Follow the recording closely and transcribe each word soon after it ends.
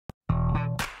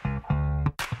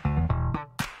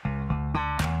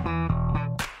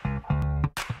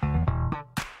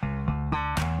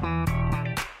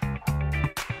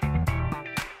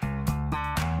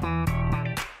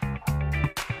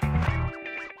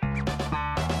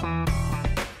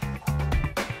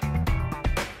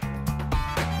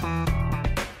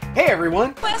Hey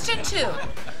everyone! Question 2.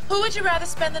 Who would you rather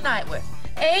spend the night with?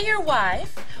 A, your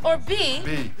wife, or B?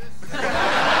 B.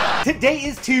 Today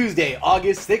is Tuesday,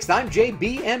 August 6th. I'm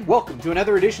JB, and welcome to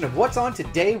another edition of What's On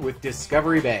Today with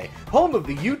Discovery Bay, home of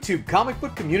the YouTube comic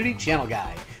book community channel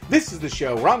guide. This is the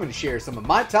show where I'm going to share some of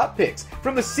my top picks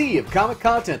from the sea of comic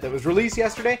content that was released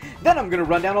yesterday. Then I'm going to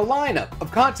run down a lineup of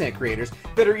content creators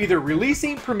that are either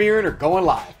releasing, premiering, or going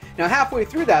live. Now, halfway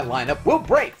through that lineup, we'll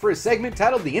break for a segment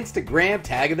titled the Instagram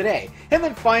Tag of the Day. And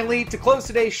then finally, to close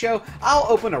today's show, I'll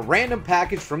open a random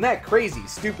package from that crazy,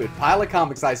 stupid pile of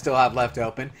comics I still have left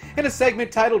open, in a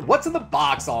segment titled What's in the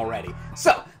Box Already?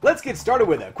 So, let's get started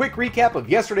with a quick recap of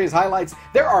yesterday's highlights.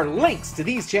 There are links to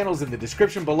these channels in the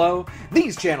description below.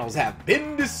 These channels have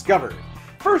been discovered.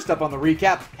 First up on the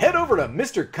recap, head over to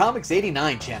Mr.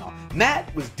 Comics'89 channel.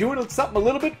 Matt was doing something a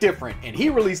little bit different, and he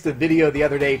released a video the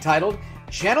other day titled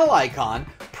Channel Icon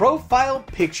Profile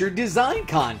Picture Design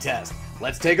Contest.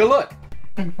 Let's take a look.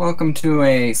 Welcome to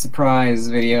a surprise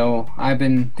video I've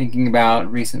been thinking about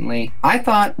recently. I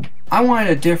thought I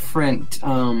wanted a different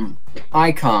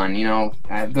icon. You know,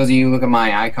 those of you who look at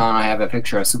my icon, I have a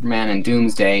picture of Superman and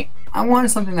Doomsday. I wanted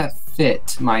something that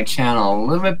fit my channel a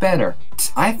little bit better.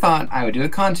 I thought I would do a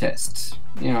contest,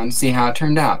 you know, and see how it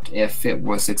turned out. If it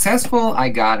was successful, I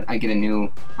get a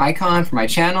new icon for my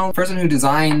channel. The person who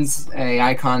designs a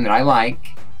icon that I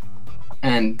like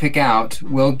and pick out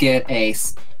will get a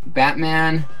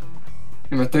Batman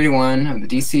number 31 of the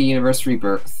DC Universe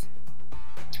Rebirth,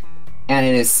 and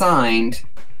it is signed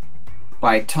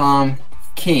by Tom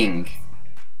King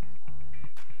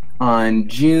on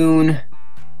June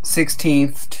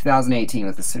 16th, 2018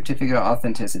 with a certificate of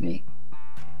authenticity.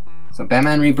 So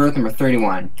Batman Rebirth number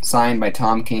 31, signed by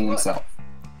Tom King himself.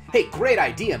 Hey, great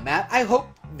idea, Matt. I hope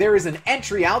there is an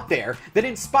entry out there that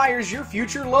inspires your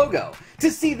future logo. To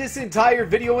see this entire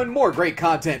video and more great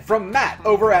content from Matt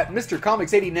over at Mr.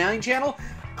 Comics'89 channel,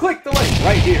 click the link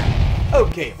right here.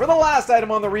 Okay, for the last item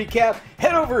on the recap,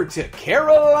 head over to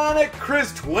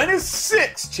CarolinaChris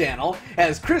 26 channel,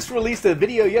 as Chris released a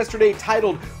video yesterday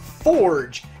titled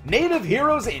Forge, Native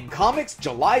Heroes in Comics,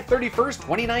 July 31st,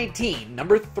 2019,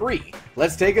 number 3.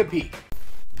 Let's take a peek.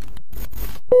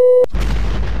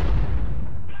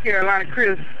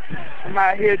 CarolinaChris, I'm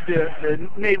out here at the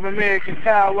Native American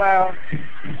powwow,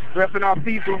 repping our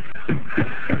people.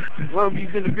 Love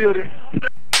you's in the building.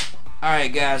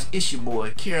 Alright guys, it's your boy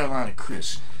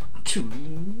CarolinaChris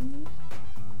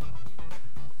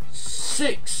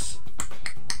 26.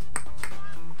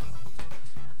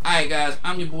 Alright guys,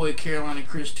 I'm your boy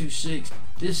CarolinaChris 26.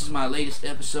 This is my latest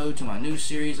episode to my new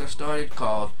series I started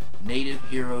called Native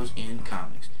Heroes in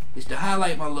Comics. It's to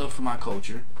highlight my love for my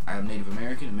culture. I am Native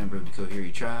American, a member of the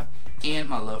Coherie tribe, and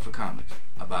my love for comics.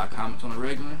 I buy comics on a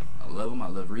regular. I love them. I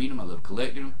love reading them. I love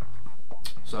collecting them.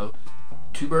 So,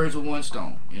 two birds with one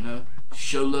stone, you know.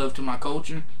 Show love to my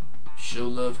culture. Show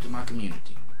love to my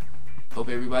community. Hope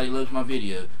everybody loves my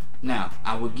video. Now,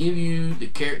 I will give you the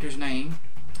character's name,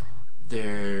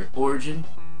 their origin,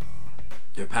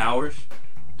 their powers,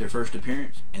 their first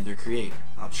appearance, and their creator.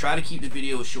 I'll try to keep the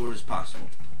video as short as possible.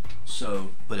 So,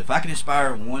 but if I can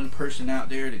inspire one person out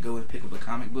there to go and pick up a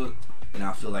comic book, then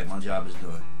I feel like my job is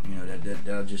done. You know,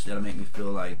 that'll make me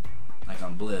feel like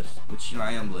I'm blessed, which, you know,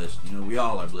 I am blessed. You know, we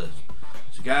all are blessed.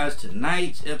 So guys,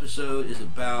 tonight's episode is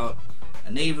about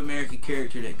a Native American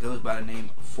character that goes by the name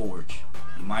of Forge.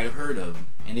 You might have heard of him,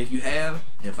 and if you have,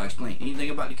 if I explain anything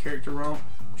about the character wrong,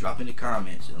 drop in the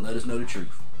comments and let us know the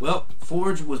truth. Well,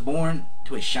 Forge was born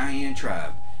to a Cheyenne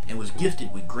tribe and was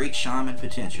gifted with great shaman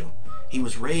potential. He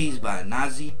was raised by a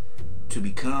Nazi to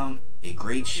become a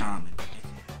great shaman.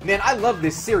 Man, I love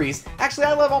this series. Actually,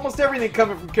 I love almost everything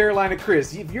coming from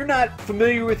CarolinaChris. If you're not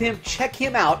familiar with him, check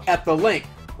him out at the link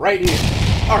right here.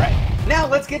 Alright, now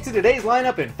let's get to today's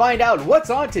lineup and find out what's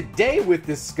on today with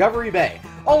Discovery Bay.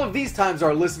 All of these times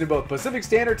are listed in both Pacific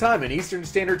Standard Time and Eastern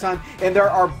Standard Time, and there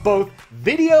are both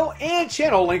video and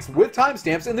channel links with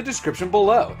timestamps in the description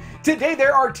below. Today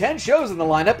there are 10 shows in the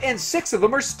lineup, and 6 of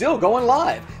them are still going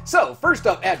live. So, first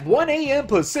up at 1 a.m.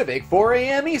 Pacific, 4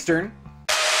 a.m. Eastern,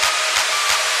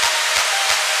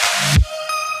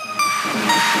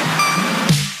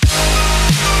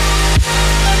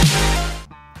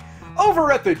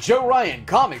 over at the Joe Ryan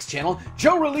Comics channel,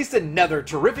 Joe released another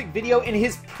terrific video in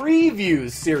his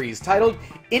Previews series titled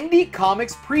Indie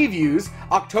Comics Previews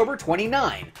October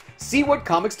 29. See what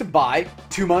comics to buy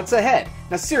 2 months ahead.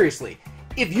 Now seriously,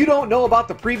 if you don't know about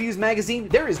the Previews magazine,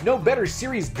 there is no better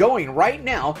series going right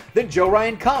now than Joe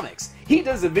Ryan Comics. He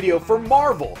does a video for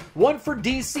Marvel, one for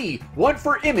DC, one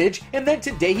for Image, and then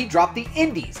today he dropped the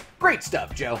Indies. Great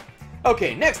stuff, Joe.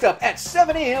 Okay, next up at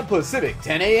 7 a.m. Pacific,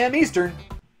 10 a.m. Eastern.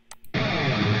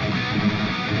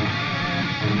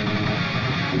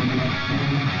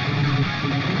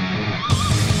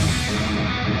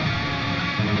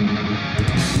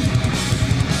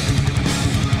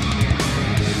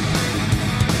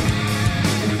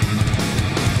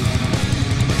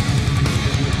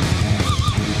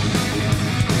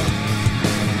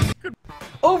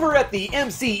 At the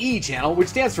MCE channel, which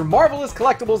stands for Marvelous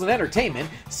Collectibles and Entertainment,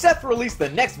 Seth released the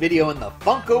next video in the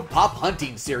Funko Pop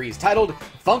Hunting series titled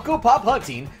Funko Pop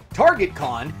Hunting,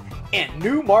 TargetCon, and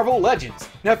New Marvel Legends.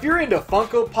 Now, if you're into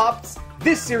Funko Pops,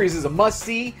 this series is a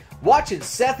must-see. Watching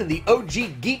Seth and the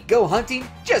OG Geek go hunting,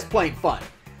 just plain fun.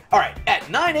 Alright, at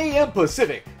 9 a.m.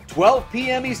 Pacific, 12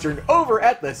 p.m. Eastern, over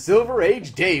at the Silver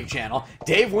Age Dave channel,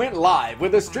 Dave went live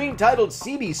with a stream titled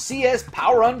CBCS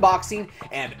Power Unboxing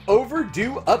and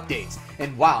Overdo Updates.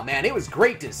 And wow, man, it was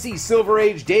great to see Silver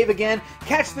Age Dave again.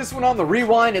 Catch this one on the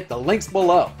rewind at the links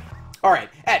below. Alright,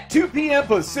 at 2 p.m.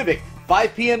 Pacific,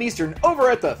 5 p.m. Eastern, over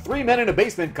at the 3 Men in a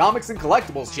Basement Comics and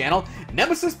Collectibles channel,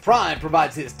 Nemesis Prime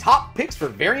provides his top picks for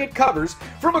variant covers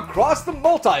from across the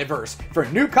multiverse for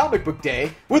New Comic Book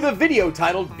Day with a video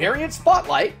titled Variant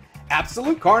Spotlight,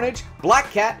 Absolute Carnage, Black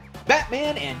Cat,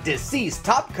 Batman, and DCeased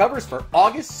top covers for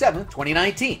August 7th,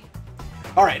 2019.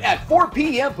 Alright, at 4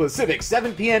 p.m. Pacific,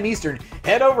 7 p.m. Eastern,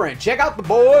 head over and check out the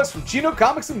boys from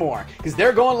ChinoComics&More, because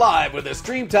they're going live with a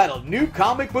stream titled New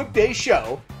Comic Book Day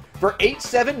Show for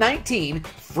 8/7/19,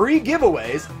 free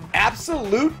giveaways,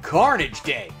 Absolute Carnage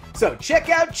Day. So check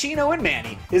out Chino and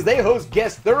Manny as they host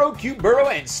guests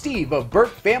ThoroQboro and Steve of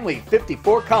Burke Family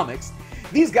 54 Comics.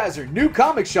 These guys are new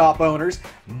comic shop owners,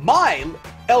 my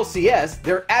LCS,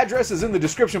 their address is in the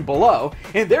description below,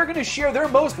 and they're going to share their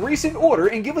most recent order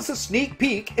and give us a sneak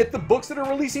peek at the books that are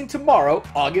releasing tomorrow,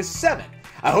 August 7th.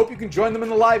 I hope you can join them in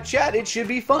the live chat, it should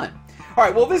be fun.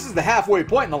 Alright, well this is the halfway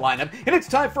point in the lineup, and it's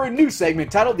time for a new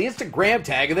segment titled the Instagram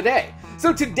Tag of the Day.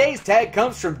 So today's tag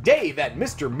comes from Dave at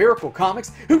Mr. Miracle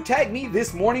Comics, who tagged me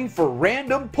this morning for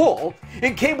random pull,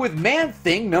 and came with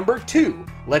Man-Thing number 2.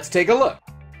 Let's take a look.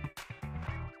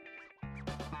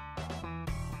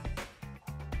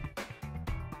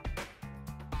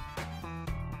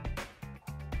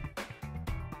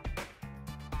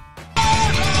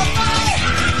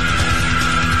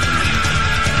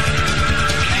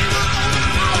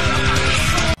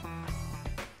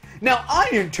 Now, I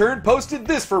in turn posted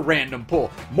this for random pull,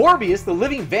 Morbius the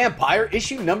Living Vampire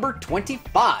issue number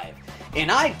 25.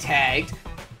 And I tagged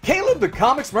Caleb the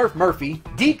Comic Smurf Murphy,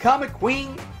 D Comic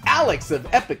Queen, Alex of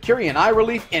Epicurean Eye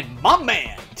Relief, and my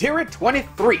man,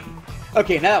 Tira23.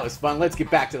 Okay, now that was fun, let's get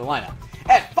back to the lineup.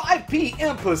 At 5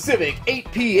 p.m. Pacific,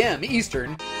 8 p.m.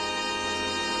 Eastern,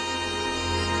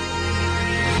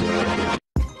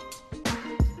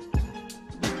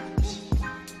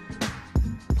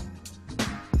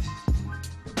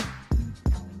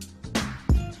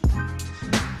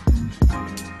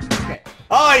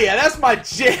 oh yeah, that's my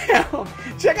jam!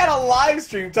 Check out a live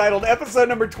stream titled Episode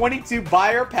Number 22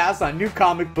 Buy or Pass on New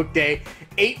Comic Book Day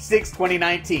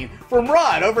 8/6/2019 from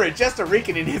Rod over at Just a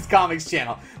Rican in his comics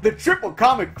channel. The triple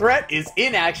comic threat is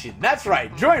in action. That's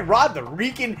right, join Rod the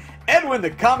Rican, Edwin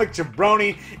the Comic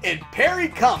Jabroni, and Perry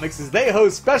Comics as they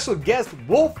host special guest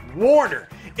Wolf Warner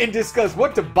and discuss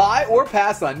what to buy or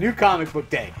pass on New Comic Book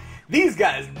Day. These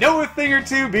guys know a thing or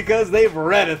two because they've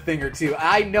read a thing or two.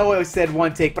 I know I said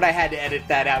one take, but I had to edit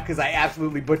that out because I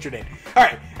absolutely butchered it.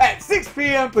 Alright, at 6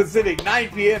 p.m. Pacific,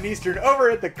 9 p.m. Eastern, over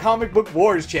at the Comic Book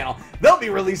Wars channel, they'll be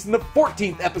releasing the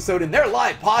 14th episode in their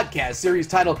live podcast series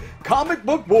titled Comic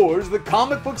Book Wars, the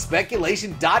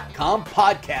comicbookspeculation.com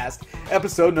podcast,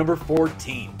 episode number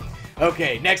 14.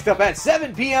 Okay, next up at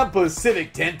 7 p.m.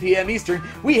 Pacific, 10 p.m. Eastern,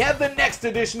 we have the next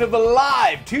edition of the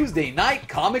live Tuesday night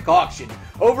comic auction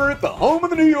over at the home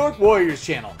of the New York Warriors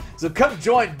channel. So come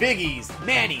join Big E's,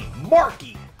 Manny,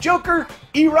 Marky, Joker,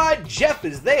 E-Rod, Jeff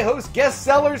as they host guest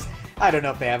sellers. I don't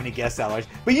know if they have any guest sellers,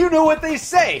 but you know what they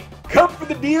say. Come for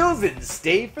the deals and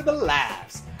stay for the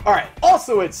laughs. Alright,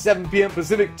 also at 7 p.m.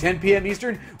 Pacific, 10 p.m.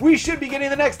 Eastern, we should be getting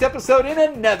the next episode in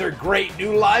another great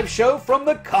new live show from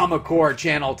the Comic-Core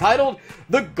channel titled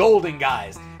The Golden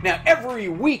Guys. Now, every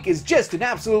week is just an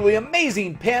absolutely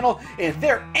amazing panel, and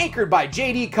they're anchored by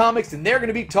JD Comics, and they're going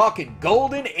to be talking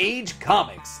Golden Age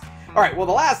comics. Alright, well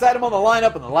the last item on the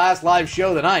lineup and the last live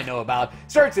show that I know about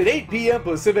starts at 8 p.m.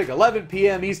 Pacific, 11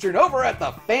 p.m. Eastern over at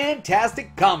the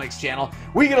Fantastic Comics channel.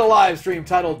 We get a live stream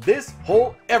titled This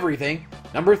Whole Everything,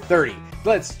 number 30.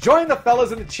 Let's join the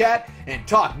fellas in the chat and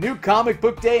talk New Comic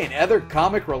Book Day and other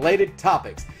comic-related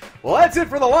topics. Well, that's it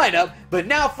for the lineup, but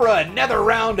now for another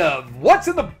round of What's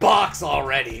in the Box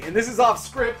Already? And this is off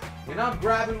script, and I'm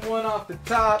grabbing one off the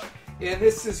top. And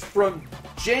this is from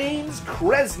James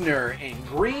Kresner in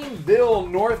Greenville,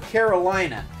 North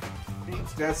Carolina.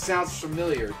 That sounds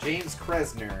familiar. James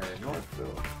Kresner,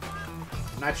 Northville.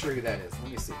 I'm not sure who that is.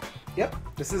 Let me see. Yep,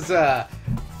 this is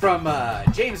from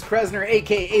James Kresner,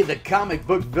 a.k.a. the comic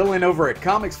book villain over at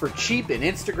Comics for Cheap and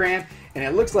Instagram. And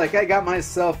it looks like I got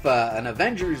myself an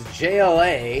Avengers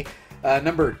JLA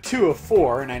Number 2 of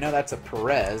 4, and I know that's a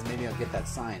Perez. Maybe I'll get that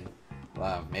sign.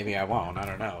 Maybe I won't. I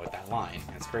don't know with that line.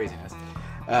 That's craziness.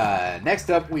 Next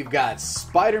up, we've got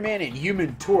Spider-Man and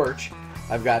Human Torch.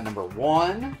 I've got number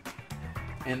 1,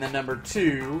 and then number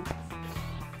 2,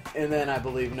 and then I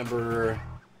believe number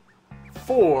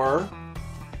 4,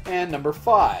 and number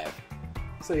 5.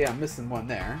 So yeah, I'm missing one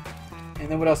there. And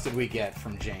then what else did we get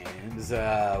from James?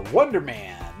 Wonder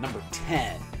Man, number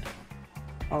 10.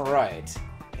 Alright.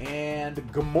 And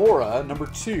Gamora, number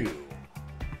 2.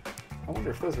 I wonder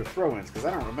if those are throw-ins, because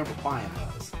I don't remember buying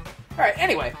those. Alright,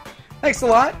 anyway. Thanks a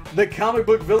lot. The Comic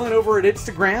Book Villain over at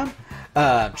Instagram.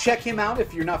 Check him out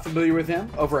if you're not familiar with him,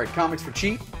 over at Comics for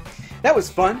Cheap. That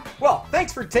was fun. Well,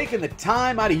 thanks for taking the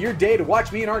time out of your day to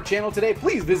watch me and our channel today.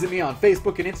 Please visit me on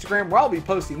Facebook and Instagram, where I'll be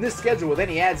posting this schedule with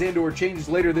any ads and or changes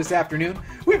later this afternoon.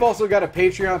 We've also got a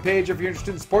Patreon page if you're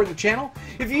interested in supporting the channel.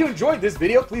 If you enjoyed this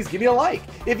video, please give me a like.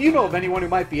 If you know of anyone who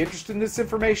might be interested in this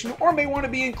information or may want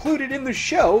to be included in the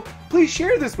show, please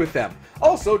share this with them.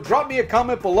 Also, drop me a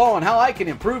comment below on how I can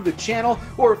improve the channel,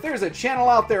 or if there's a channel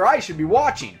out there I should be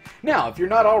watching. Now, if you're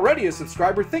not already a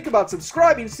subscriber, think about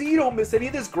subscribing so you don't miss any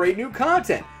of this great new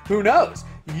content. Who knows?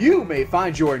 You may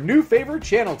find your new favorite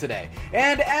channel today.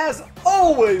 And as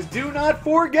always, do not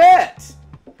forget,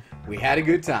 we had a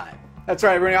good time. That's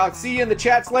right, everybody. I'll see you in the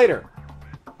chats later.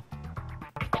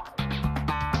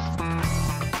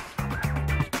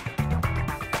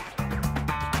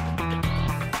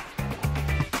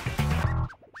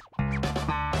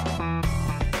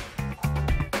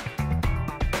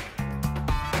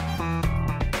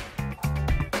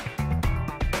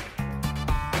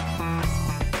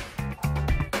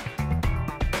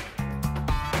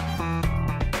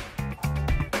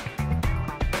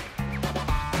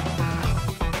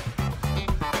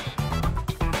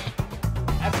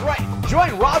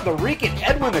 Join Rod the Reek and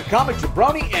Edwin the Comic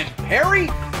Jabroni and Perry.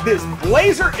 This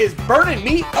blazer is burning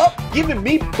me up, giving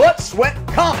me butt sweat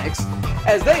comics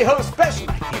as they host special.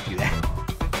 I can't do that.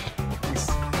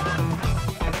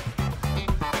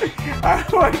 All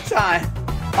right, one more time.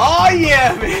 Oh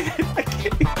yeah, man. I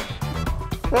can't.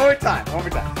 One more time. One more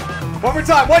time. One more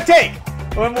time. One take.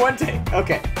 One take.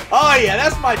 Okay. Oh yeah,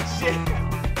 that's my shit.